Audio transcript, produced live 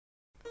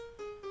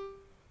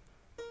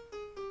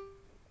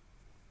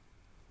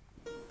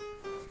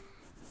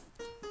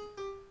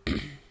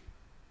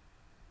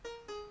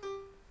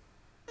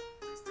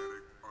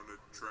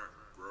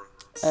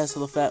Ass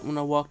hella fat when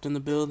I walked in the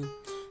building.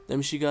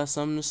 Then she got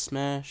something to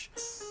smash.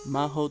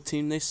 My whole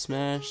team they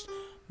smashed.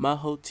 My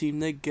whole team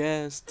they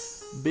gassed.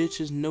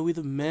 Bitches know we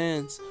the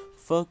mans.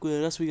 Fuck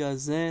with us, we got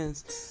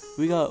Zans.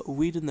 We got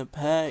weed in the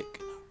pack.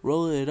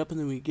 Roll it up and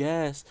then we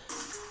gas.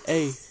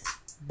 Ayy,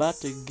 about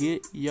to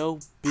get yo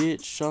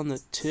bitch on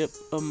the tip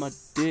of my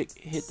dick.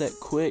 Hit that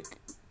quick.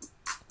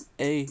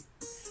 Ayy,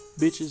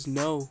 bitches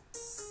know.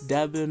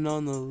 Dabbing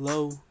on the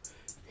low.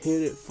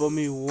 Hit it for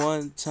me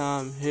one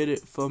time. Hit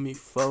it for me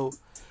four.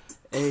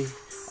 Ayy,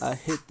 I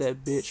hit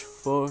that bitch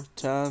 4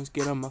 times.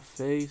 Get on my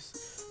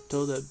face.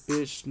 Told that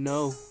bitch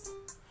no.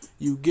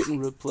 You getting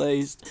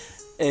replaced.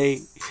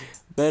 Ayy,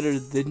 better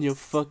than your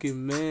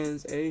fucking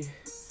mans. Ayy,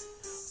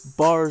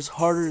 bars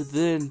harder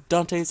than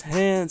Dante's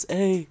hands.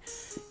 Ayy,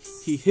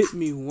 he hit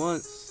me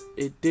once.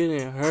 It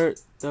didn't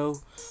hurt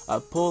though. I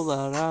pulled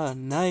out a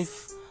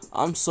knife.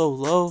 I'm so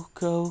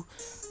loco.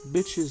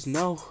 Bitches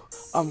know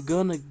I'm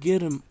gonna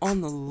get him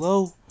on the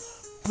low.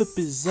 Flip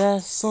his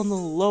ass on the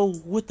low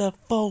with that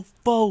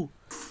fofo.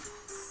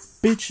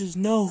 Bitches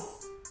know.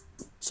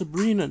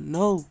 Sabrina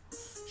know.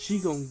 She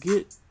gon'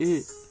 get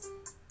it.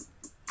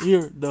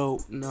 Here though.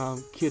 Nah,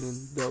 I'm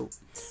kidding though.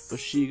 But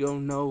she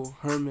gon' know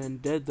her man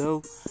dead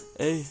though.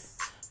 Hey,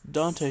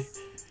 Dante,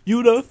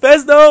 you the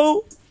best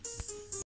though.